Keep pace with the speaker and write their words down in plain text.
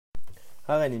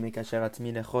הריני מקשר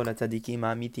עצמי לכל הצדיקים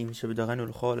האמיתים שבדורנו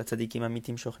לכל הצדיקים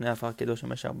האמיתים שוכני עפר קדוש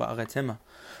אשר בארץ המה.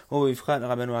 ובבחן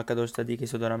רבנו הקדוש צדיק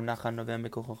יסוד עולם נחן נובע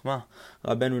מקור חוכמה.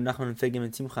 רבנו נחמן פגם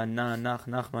וצמחה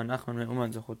נחמן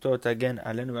מאומן זכותו תגן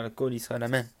עלינו ועל כל ישראל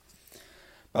אמן.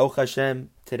 Baruch Hashem,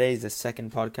 today is the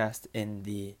second podcast in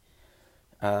the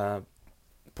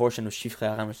portion of Shivchei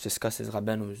Haran which discusses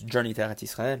Rabenu's journey to Eretz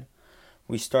Yisrael.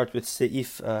 We start with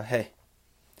Seif Hey,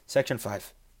 section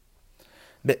 5.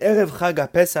 Be'erev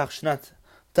Chag Pesach Shnat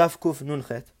Tafkuf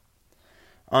Nunchet,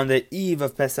 on the eve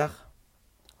of Pesach,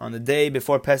 on the day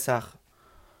before Pesach,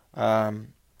 in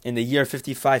the year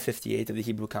 55-58 of the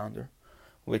Hebrew calendar,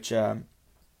 which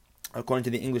according to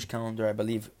the English calendar I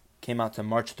believe came out to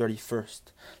March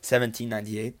 31st,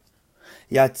 1798.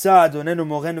 Yatsa Adonenu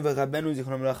Morenu veRabenu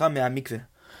Zichron Melacha me'a mikveh.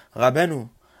 Rabenu,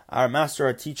 our master,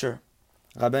 our teacher,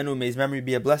 Rabenu, may his memory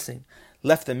be a blessing,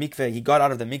 left the mikveh, he got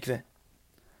out of the mikveh.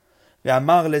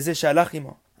 Ve'amar lezeh she'alach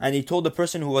imo, and he told the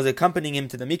person who was accompanying him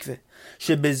to the mikveh,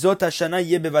 shebezot hashana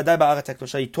yeh bevadai ba'aretz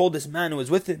hakdosha, he told this man who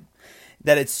was with him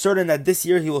that it's certain that this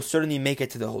year he will certainly make it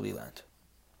to the Holy Land.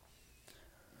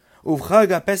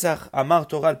 ובחג הפסח אמר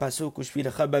תורה על פסוק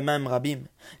ושבילך במים רבים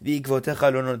ועקבותיך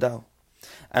לא נודעו.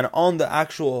 And on the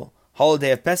actual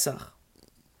holiday of Pesach,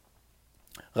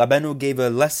 Rabbeinu gave a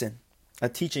lesson, a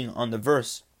teaching on the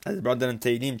verse, as brought down in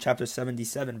Tehillim, chapter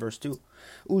 77, verse 2.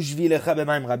 ושבילך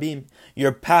במים רבים,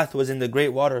 your path was in the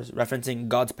great waters, referencing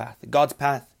God's path. God's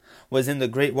path was in the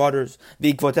great waters,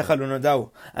 ועקבותיך לא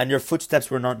נודעו, and your footsteps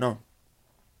were not known.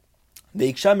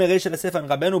 The Iksha Meresh and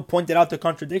Rabbeinu pointed out the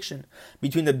contradiction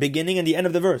between the beginning and the end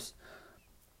of the verse.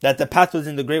 That the path was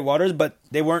in the great waters, but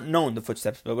they weren't known, the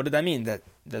footsteps. But what did that mean? That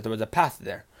there was a path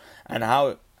there. And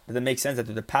how does it make sense that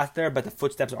there's a path there, but the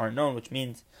footsteps aren't known, which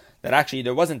means that actually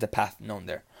there wasn't a path known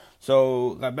there.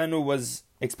 So Rabbeinu was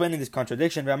explaining this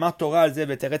contradiction. And Rabbeinu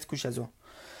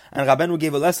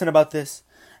gave a lesson about this,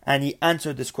 and he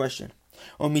answered this question.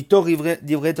 And from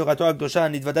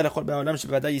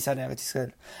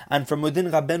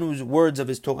within Rabbenu's words of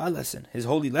his Torah lesson, his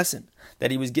holy lesson that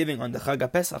he was giving on the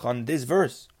Chag Pesach, on this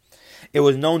verse, it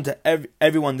was known to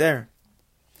everyone there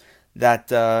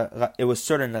that it was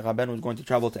certain that Rabbeinu was going to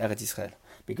travel to Eretz Yisrael,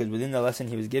 because within the lesson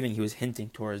he was giving, he was hinting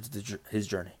towards his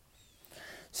journey.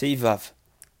 Seif Vav,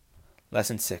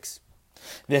 lesson 6.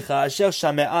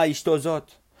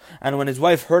 And when his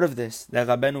wife heard of this, that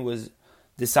Rabbeinu was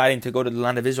deciding to go to the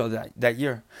land of Israel that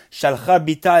year, Shalcha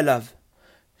bita elav,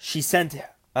 she sent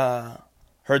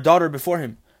her daughter before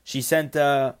him. She sent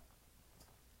her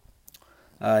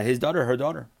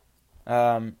daughter,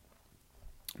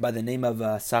 by the name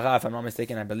of Sarah, if I'm not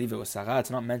mistaken. I believe it was Sarah.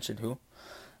 It's not mentioned who.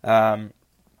 But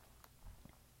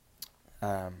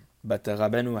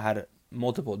Rabbeinu had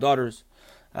multiple daughters.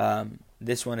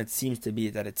 This one, it seems to be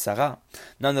that it's Sarah.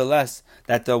 Nonetheless,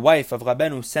 that the wife of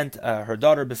Rabbeinu sent her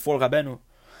daughter before Rabbeinu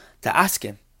to ask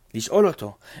him,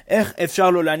 to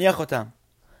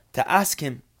ask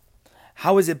him,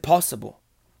 how is it possible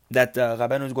that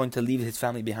Rabbeinu is going to leave his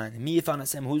family behind?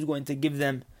 Who's going to give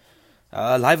them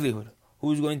livelihood?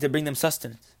 Who's going to bring them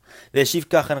sustenance? And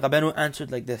Rabbeinu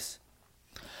answered like this.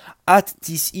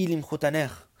 Rabbeinu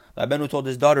told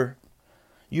his daughter,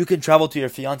 you can travel to your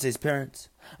fiance's parents.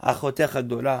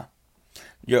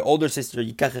 Your older sister,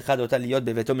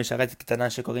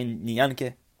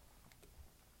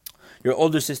 your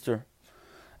older sister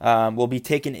will be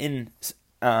taken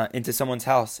into someone's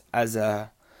house as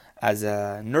a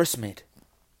nursemaid,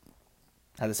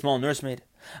 as a small nursemaid.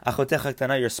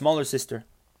 Your smaller sister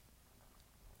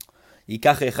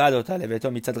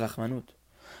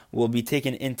will be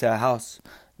taken into a house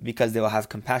because they will have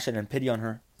compassion and pity on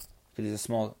her, because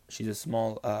she's a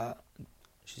small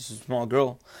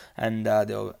girl, and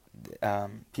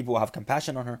people will have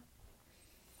compassion on her.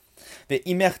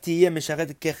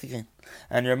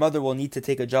 And your mother will need to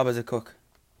take a job as a cook.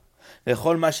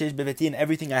 And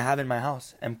everything I have in my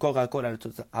house, I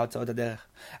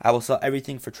will sell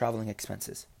everything for traveling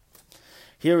expenses.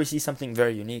 Here we see something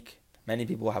very unique. Many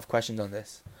people will have questions on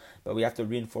this, but we have to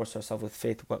reinforce ourselves with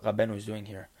faith what Rabbeinu is doing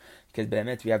here, because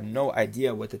Be'emet, we have no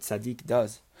idea what the tzaddik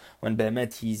does when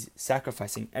Be'emet he's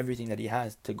sacrificing everything that he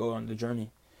has to go on the journey.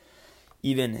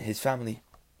 Even his family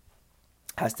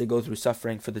has to go through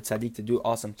suffering for the tzaddik to do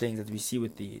awesome things, as we see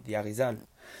with the Arizal.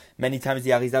 Many times the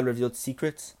Arizal revealed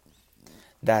secrets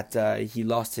that he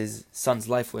lost his son's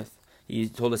life with. He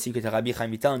told a secret to Rabbi Chaim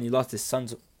Vital, and he lost his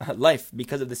son's life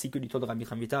because of the secret he told Rabbi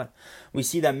Chaim Vital. We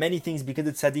see that many things, because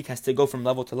the tzaddik has to go from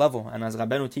level to level, and as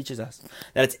Rabbeinu teaches us,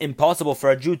 that it's impossible for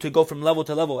a Jew to go from level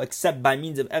to level except by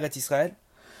means of Eretz Yisrael.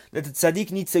 that the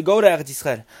tzaddik needs to go to Eretz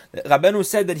Yisrael. Rabbenu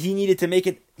said that he needed to make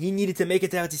it to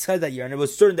Eretz Yisrael that year, and it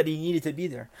was certain that he needed to be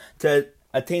there to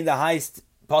attain the highest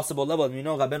possible level. And we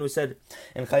know Rabbenu said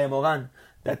in Chayei Moran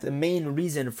that the main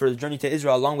reason for the journey to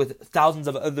Israel, along with thousands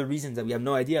of other reasons that we have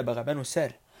no idea, but Rabbenu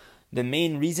said the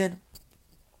main reason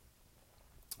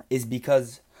is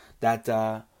because that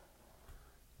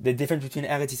the difference between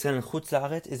Eretz Yisrael and Chutz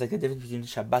La'aretz is like the difference between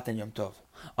Shabbat and Yom Tov.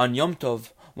 On Yom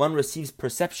Tov, one receives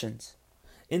perceptions,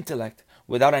 intellect,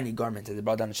 without any garment, as it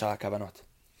brought down in Shara Kavanot.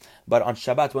 But on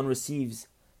Shabbat, one receives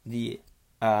the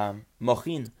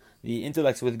mochin, the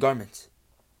intellects with garments.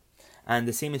 And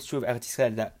the same is true of Eretz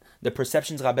Yisrael, that the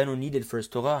perceptions Rabbenu needed for his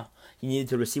Torah, he needed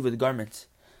to receive with garments,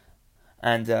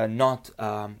 and not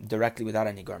directly without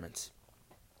any garments.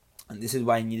 And this is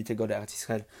why he needed to go to Eretz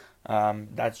Yisrael.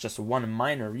 That's just one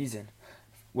minor reason,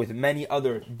 with many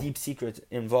other deep secrets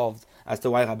involved as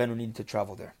to why Rabbenu needed to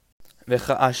travel there. And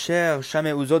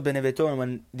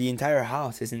when the entire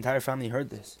house, his entire family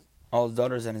heard this, all his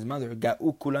daughters and his mother,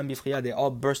 they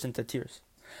all burst into tears.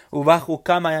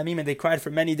 And they cried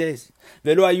for many days.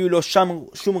 And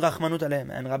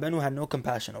Rabbenu had no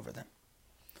compassion over them.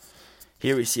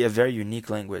 Here we see a very unique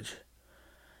language,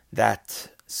 that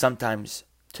sometimes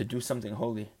to do something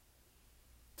holy,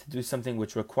 to do something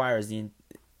which requires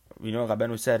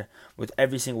Rabbenu said, with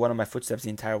every single one of my footsteps, the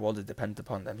entire world is dependent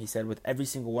upon them. He said, with every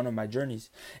single one of my journeys,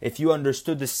 if you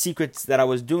understood the secrets that I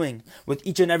was doing with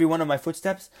each and every one of my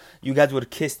footsteps, you guys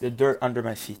would kiss the dirt under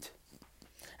my feet.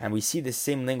 And we see the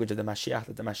same language of the Mashiach,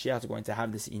 that the Mashiach is going to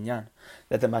have this inyan,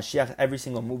 that the Mashiach, every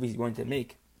single movie he's going to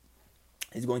make,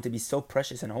 is going to be so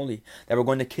precious and holy that we're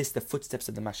going to kiss the footsteps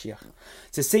of the Mashiach.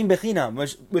 It's the same Bechina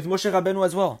with Moshe Rabbeinu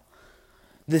as well.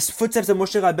 The footsteps of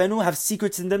Moshe Rabbeinu have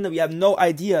secrets in them that we have no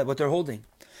idea what they're holding.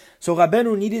 So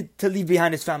Rabbeinu needed to leave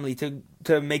behind his family to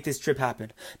make this trip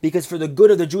happen. Because for the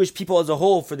good of the Jewish people as a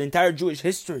whole, for the entire Jewish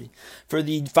history, for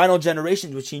the final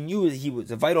generations, which he knew he was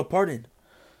a vital part in,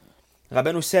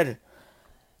 Rabbeinu said,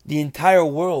 the entire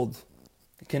world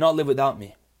cannot live without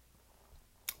me.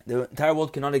 The entire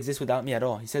world cannot exist without me at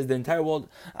all. He says the entire world,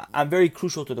 I'm very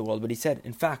crucial to the world. But he said,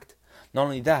 in fact, not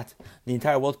only that, the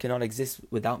entire world cannot exist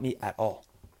without me at all.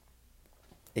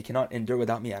 It cannot endure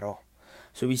without me at all.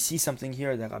 So we see something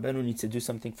here that Rabbeinu needs to do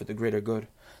something for the greater good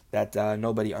that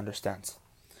nobody understands.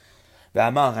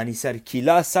 And he said,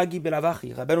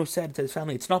 Rabbeinu said to his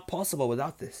family, it's not possible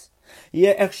without this.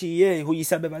 No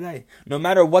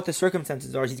matter what the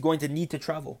circumstances are, he's going to need to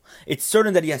travel. It's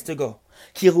certain that he has to go.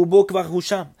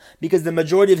 Because the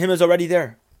majority of him is already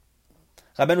there.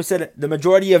 Rabbenu said, the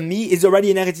majority of me is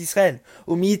already in Eretz Yisrael.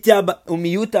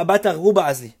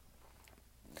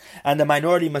 And the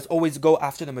minority must always go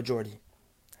after the majority,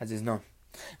 as is known.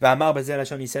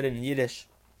 He said it in Yiddish,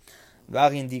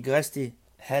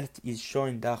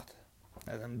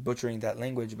 I'm butchering that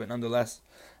language, but nonetheless,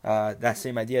 that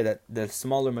same idea that the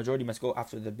smaller majority must go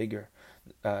after the bigger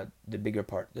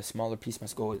part. The smaller piece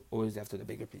must go always after the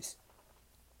bigger piece.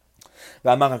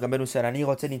 Rabbeinu said,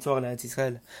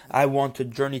 I want to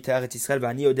journey to Eretz Yisrael,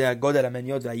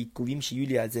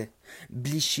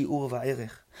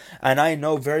 and I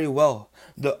know very well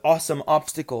the awesome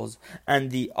obstacles and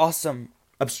the awesome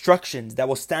obstructions that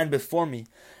will stand before me,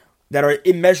 that are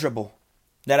immeasurable,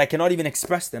 that I cannot even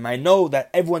express them. I know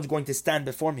that everyone's going to stand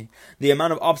before me. The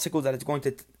amount of obstacles that's going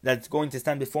to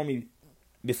stand before me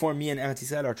in Eretz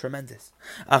Yisrael are tremendous.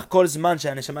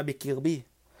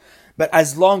 But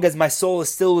as long as my soul is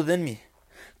still within me,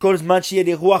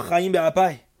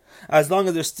 as long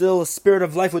as there's still a spirit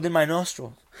of life within my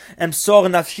nostrils,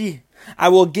 I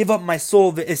will give up my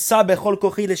soul,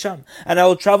 and I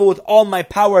will travel with all my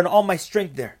power and all my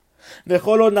strength there. And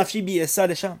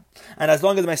as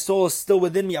long as my soul is still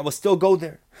within me, I will still go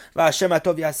there.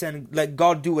 And let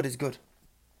God do what is good.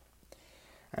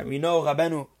 And we know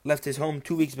Rabbenu left his home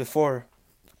 2 weeks before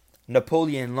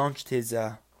Napoleon launched his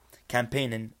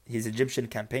campaign, and his Egyptian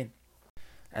campaign.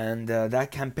 And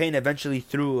that campaign eventually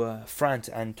threw France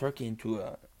and Turkey into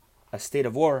a state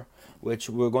of war, which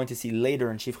we're going to see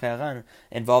later in Shivchei Haran,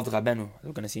 involved Rabbenu.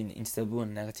 We're going to see in Istanbul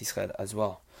and Eretz Yisrael as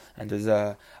well. And there's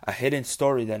a hidden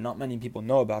story that not many people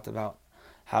know about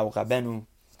how Rabbenu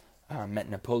met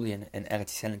Napoleon in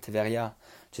Eretz Yisrael in Tiberia,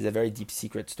 which is a very deep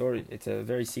secret story. It's a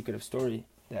very secretive story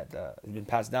that has been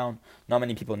passed down. Not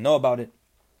many people know about it.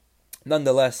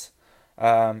 Nonetheless,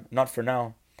 not for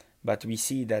now, but we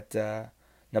see that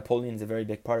Napoleon is a very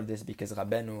big part of this, because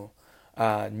Rabbenu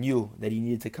knew that he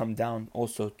needed to come down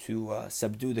also to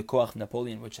subdue the Koach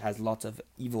Napoleon, which has lots of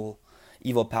evil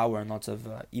power and lots of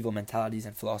evil mentalities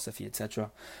and philosophy,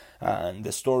 etc. And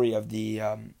the story of the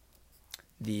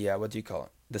what do you call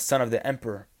it? The son of the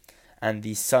emperor and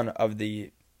the son of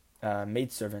the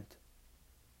maidservant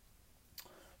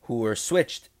who were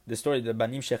switched. The story, the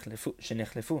banim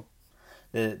shenechlefu,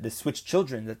 the switched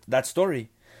children. That story.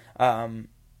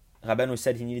 Rabeinu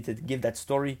said he needed to give that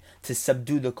story to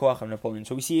subdue the koach of Napoleon.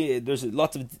 So we see there's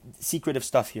lots of secretive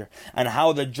stuff here, and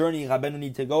how the journey Rabeinu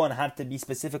needed to go and had to be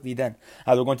specifically then,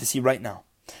 as we're going to see right now.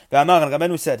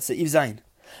 Rabeinu said, Seif Zayin,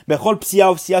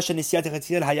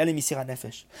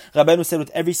 Rabeinu said, with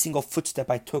every single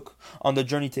footstep I took on the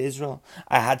journey to Israel,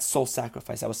 I had soul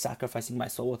sacrifice. I was sacrificing my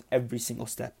soul with every single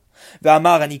step.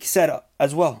 And he said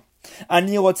as well, when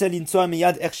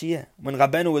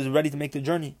Rabeinu was ready to make the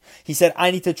journey, he said, I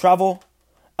need to travel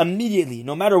immediately,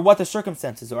 no matter what the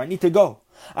circumstances, or I need to go.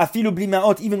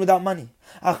 Even without money.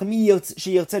 But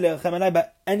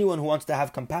anyone who wants to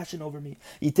have compassion over me,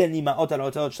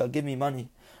 shall give me money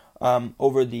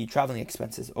over the traveling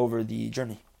expenses, over the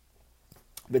journey.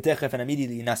 And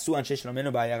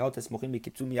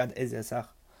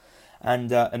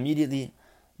immediately,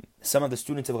 some of the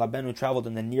students of Rabeinu traveled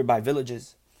in the nearby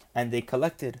villages, and they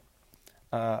collected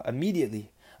immediately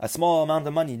a small amount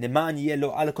of money, so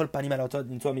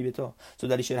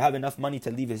that he should have enough money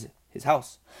to leave his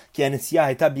house. Because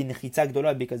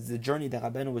the journey that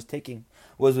Rabeinu was taking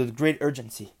was with great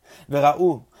urgency.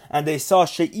 And they saw and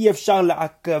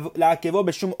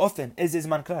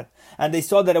they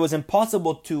saw that it was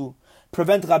impossible to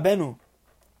prevent Rabeinu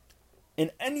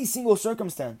in any single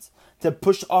circumstance, to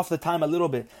push off the time a little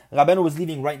bit. Rabeinu was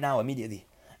leaving right now, immediately.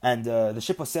 And the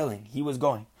ship was sailing. He was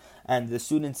going. And the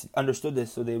students understood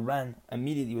this, so they ran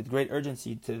immediately with great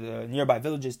urgency to the nearby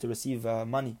villages to receive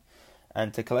money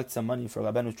and to collect some money for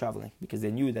Rabeinu traveling, because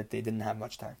they knew that they didn't have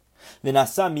much time.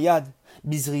 V'nasa miyad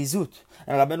bizrizut,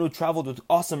 and Rabeinu traveled with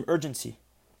awesome urgency.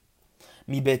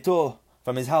 Mibeto,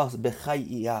 from his house, bechai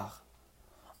iyar,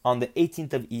 on the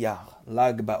 18th of Iyar,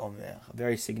 Lag BaOmer, a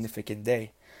very significant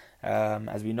day.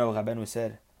 As we know, Rabeinu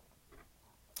said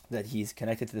that he's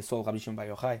connected to the soul of Rabbi Shimon Bar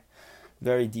Yochai.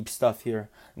 Very deep stuff here.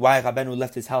 Why Rabeinu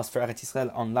left his house for Eretz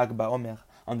Yisrael on Lag BaOmer,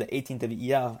 on the 18th of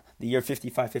Iyar, the year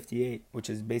 5558, which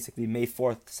is basically May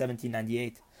 4th,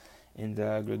 1798, in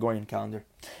the Gregorian calendar.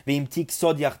 Ve'imtik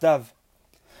sod yachdav,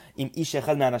 im ish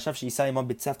echad me'anashav she'isa imam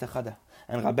b'tzav techada.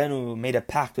 And Rabeinu made a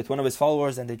pact with one of his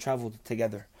followers, and they traveled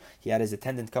together. He had his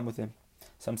attendant come with him.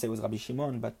 Some say it was Rabbi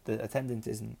Shimon, but the attendant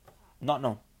is not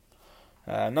known.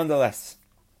 Nonetheless,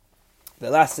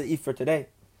 the last seif for today,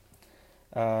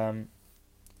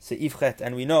 seif chet,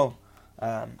 and we know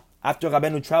after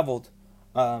Rabeinu traveled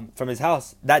from his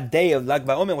house, that day of Lag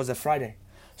BaOmer was a Friday.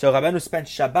 So Rabeinu spent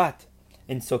Shabbat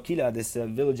in Sokila, this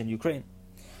village in Ukraine,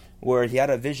 where he had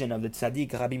a vision of the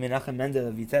tzaddik Rabbi Menachem Mendel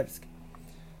of Vitebsk,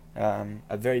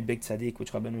 a very big tzaddik,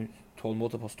 which Rabeinu told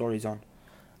multiple stories on.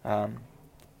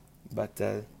 But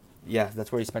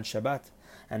that's where he spent Shabbat,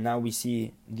 and now we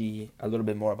see a little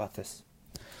bit more about this.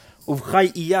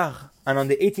 Uvchai Iyar, and on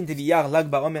the 18th of Iyar, Lag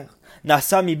BaOmer,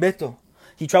 Nasa mi beto,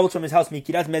 he traveled from his house,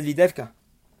 Mikirat Medvedevka.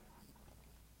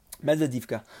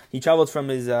 He traveled from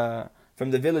the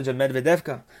village of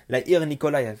Medvedevka, La'ir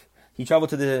Nikolaev. He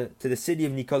traveled to the city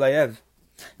of Nikolaev.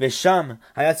 Vesham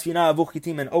hayat sfina avu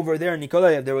chitim, and over there in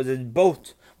Nikolaev there was a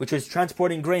boat which was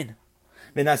transporting grain.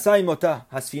 V'nasai mota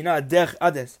hasfina derech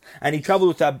Ades, and he traveled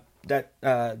with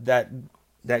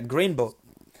that grain boat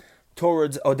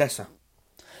towards Odessa.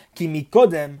 Ki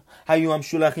mikodem hayu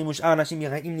amshulachim ushar anashim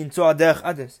yiraim nimtzoa derech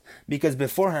Ades, because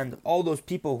beforehand all those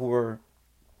people who were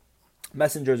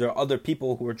messengers or other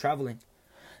people who were traveling,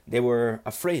 they were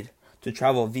afraid to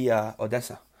travel via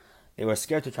Odessa. They were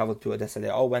scared to travel to Odessa. They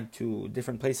all went to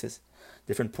different places,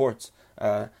 different ports,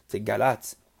 to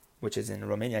Galat, which is in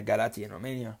Romania, Galati in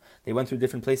Romania. They went through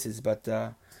different places, but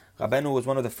Rabeinu was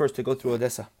one of the first to go through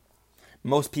Odessa.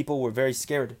 Most people were very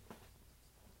scared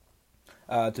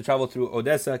to travel through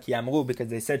Odessa, ki amru, because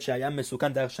they said shayam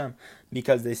mesukan darsham,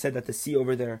 because they said that the sea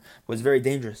over there was very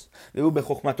dangerous. Ve'u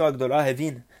bechokhmato agdola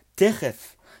hevin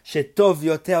techef shetov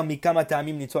yoter mikama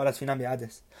ta'amim nitzu al asfina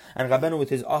me'ades. And Rabeinu, with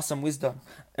his awesome wisdom,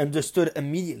 understood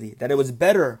immediately that it was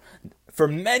better for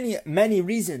many, many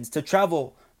reasons to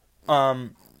travel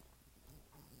on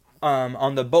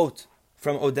the boat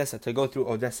from Odessa, to go through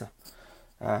Odessa,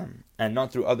 and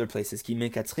not through other places.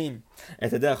 Because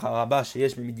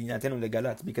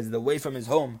the way from his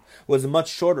home was much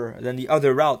shorter than the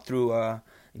other route through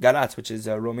Galat, which is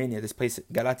Romania, this place,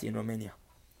 Galati in Romania.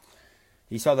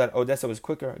 He saw that Odessa was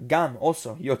quicker. Gam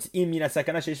also. You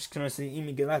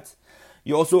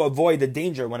also avoid the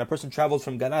danger when a person travels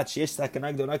from Galat.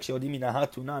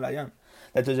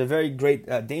 That there's a very great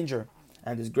danger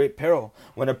and there's great peril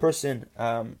when a person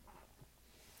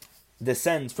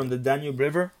descends from the Danube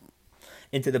River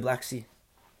into the Black Sea.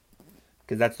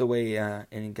 because that's the way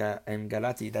in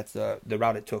Galati, that's the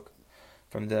route it took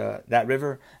from that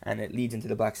river, and it leads into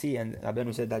the Black Sea. And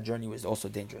Rabeinu said that journey was also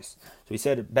dangerous. So he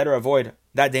said, better avoid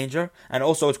that danger, and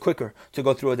also it's quicker to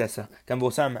go through Odessa.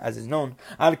 Kambosam, as is known,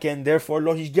 Alken, therefore,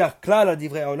 lo hishgiach klal al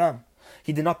divrei olam.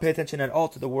 He did not pay attention at all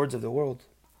to the words of the world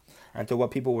and to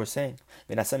what people were saying.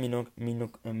 And he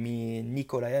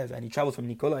traveled from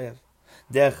Nikolaev,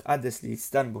 derech Ades li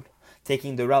Istanbul,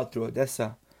 taking the route through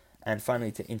Odessa, and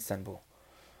finally to Istanbul.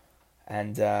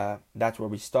 And that's where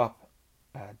we stop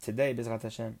today, Bezrat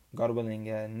Hashem. God willing,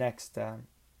 next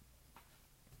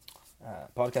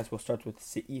podcast we'll start with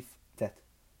Seif Tet,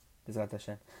 Bezrat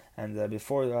Hashem. And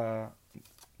before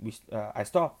I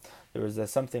stop, there was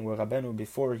something where Rabeinu,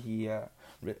 before he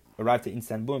arrived to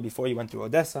Istanbul, before he went to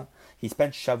Odessa, he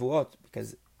spent Shavuot,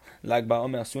 because Lag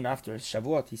BaOmer, soon after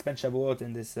Shavuot, he spent Shavuot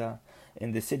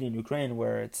in the city in Ukraine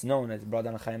where it's known as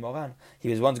Bradan Chaim Haran. He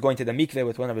was once going to the mikveh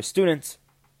with one of his students,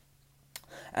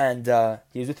 and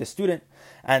he was with his student,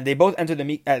 and they both entered the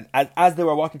mikveh. As they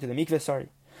were walking to the mikveh,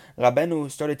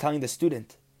 Rabeinu started telling the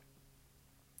student,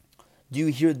 "Do you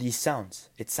hear these sounds?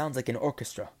 It sounds like an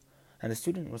orchestra." And the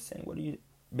student was saying, "What are you?"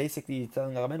 Basically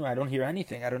telling Rabeinu, "I don't hear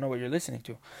anything. I don't know what you're listening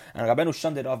to." And Rabeinu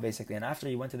shunned it off, basically. And after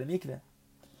he went to the mikveh,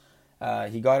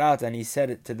 he got out and he said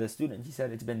it to the student. He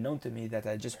said, "It's been known to me that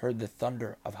I just heard the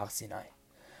thunder of Har Sinai,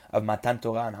 of Matan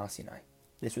Torah and Har Sinai."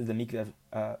 This was the mikveh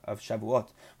of Shavuot.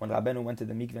 When Rabeinu went to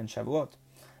the mikveh in Shavuot,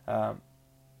 on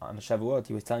Shavuot,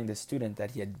 he was telling the student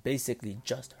that he had basically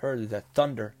just heard the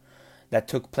thunder that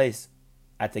took place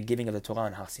at the giving of the Torah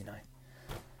on Har Sinai.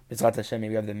 B'ezrat Hashem, may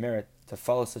we have the merit to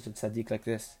follow such a tzaddik like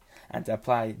this and to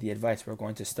apply the advice we're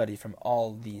going to study from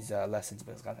all these lessons.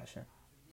 B'ezrat Hashem.